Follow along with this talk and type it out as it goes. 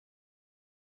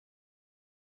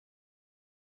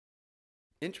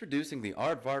Introducing the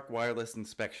Aardvark wireless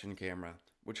inspection camera,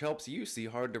 which helps you see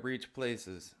hard to reach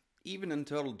places, even in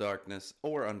total darkness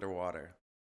or underwater.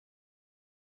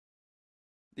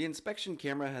 The inspection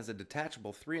camera has a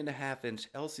detachable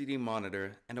 3.5-inch LCD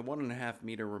monitor and a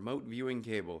 1.5-meter remote viewing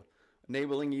cable,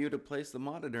 enabling you to place the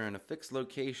monitor in a fixed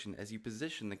location as you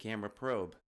position the camera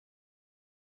probe.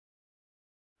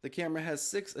 The camera has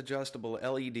 6 adjustable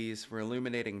LEDs for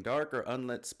illuminating dark or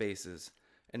unlit spaces,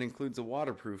 and includes a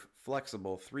waterproof,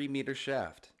 flexible 3-meter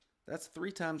shaft. That's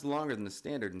 3 times longer than the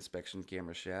standard inspection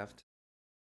camera shaft.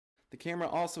 The camera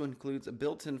also includes a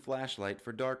built-in flashlight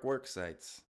for dark work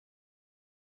sites.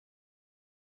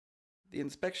 The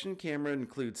inspection camera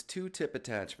includes 2 tip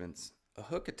attachments, a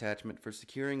hook attachment for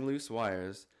securing loose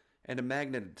wires, and a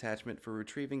magnet attachment for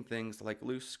retrieving things like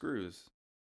loose screws.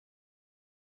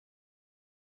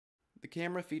 The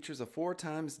camera features a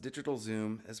 4x digital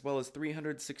zoom as well as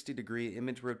 360-degree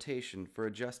image rotation for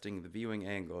adjusting the viewing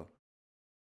angle.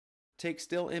 Take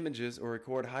still images or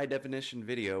record high-definition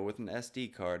video with an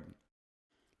SD card.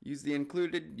 Use the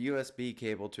included USB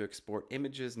cable to export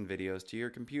images and videos to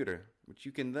your computer, which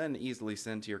you can then easily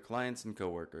send to your clients and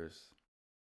coworkers.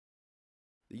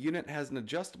 The unit has an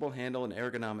adjustable handle and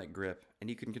ergonomic grip,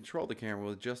 and you can control the camera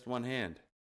with just one hand.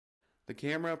 The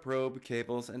camera, probe,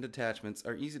 cables, and attachments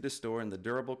are easy to store in the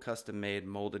durable custom-made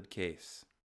molded case.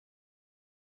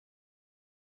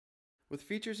 With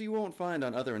features you won't find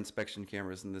on other inspection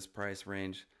cameras in this price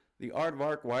range, the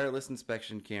Aardvark wireless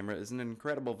inspection camera is an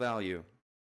incredible value.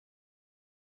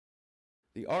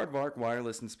 The Aardvark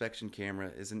wireless inspection camera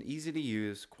is an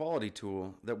easy-to-use, quality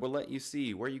tool that will let you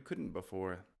see where you couldn't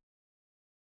before.